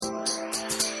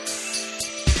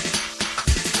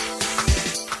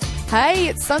Hey,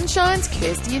 it's Sunshine's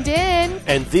Kirsty and Dan.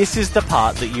 And this is the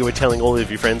part that you were telling all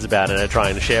of your friends about and are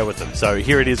trying to share with them. So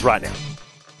here it is right now.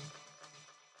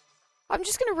 I'm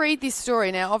just going to read this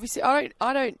story now. Obviously, I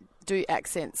don't do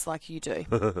accents like you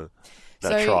do.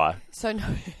 Try. So no.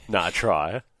 Nah,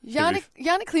 try.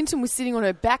 Yana Clinton was sitting on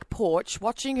her back porch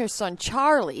watching her son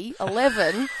Charlie,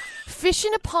 11, fish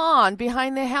in a pond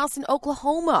behind their house in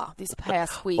Oklahoma this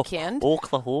past weekend.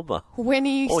 Oklahoma. When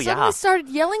he suddenly yeah. started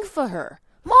yelling for her.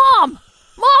 Mom!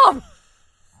 Mom!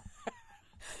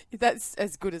 That's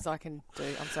as good as I can do.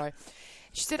 I'm sorry.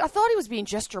 She said, I thought he was being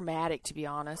just dramatic, to be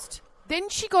honest. Then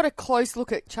she got a close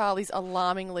look at Charlie's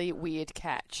alarmingly weird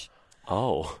catch.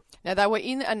 Oh. Now, they were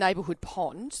in a neighbourhood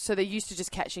pond, so they're used to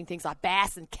just catching things like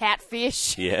bass and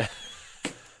catfish. Yeah.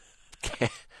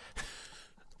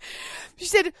 She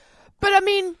said, but I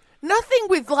mean, nothing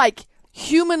with, like,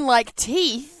 human-like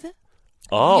teeth.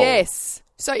 Oh. Yes.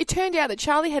 So it turned out that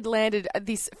Charlie had landed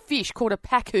this fish called a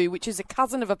pacu, which is a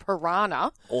cousin of a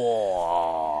piranha,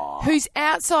 whose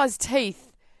outsized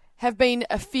teeth have been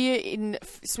a fear in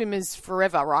swimmers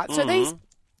forever, right? So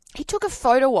he took a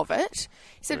photo of it.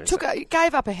 He said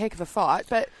gave up a heck of a fight,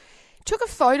 but took a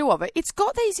photo of it. It's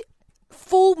got these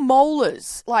full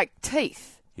molars, like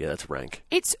teeth. Yeah, that's rank.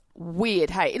 It's weird,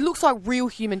 hey. It looks like real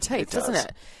human teeth, doesn't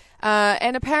it?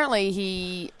 And apparently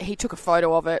he took a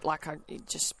photo of it, he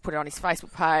just put it on his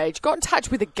Facebook page, got in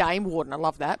touch with the game warden, I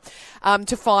love that,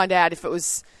 to find out if it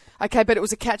was, okay, but it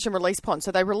was a catch and release pond,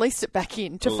 so they released it back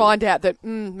in to find out that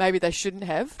maybe they shouldn't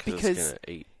have because it's going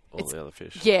to eat all the other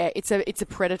fish. Yeah, it's a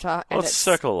predator. And it's a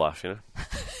circle of life, you know.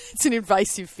 It's an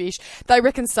invasive fish. They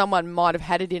reckon someone might have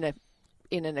had it in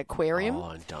an aquarium.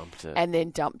 Oh, and dumped it. And then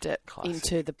dumped it Classic.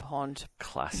 into the pond.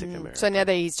 Classic America. So now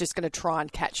he's just going to try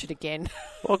and catch it again.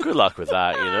 Well, good luck with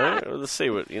that, you know. Let's see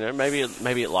what, you know, maybe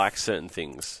it likes certain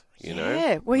things, you know.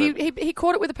 Yeah, well, he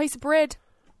caught it with a piece of bread.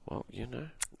 Well, you know.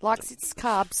 Likes its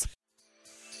carbs.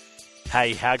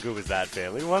 Hey, how good was that,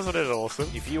 family? Wasn't it awesome?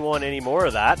 If you want any more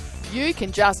of that, You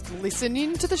can just listen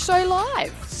in to the show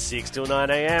live. 6 till 9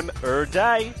 a.m.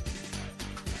 day.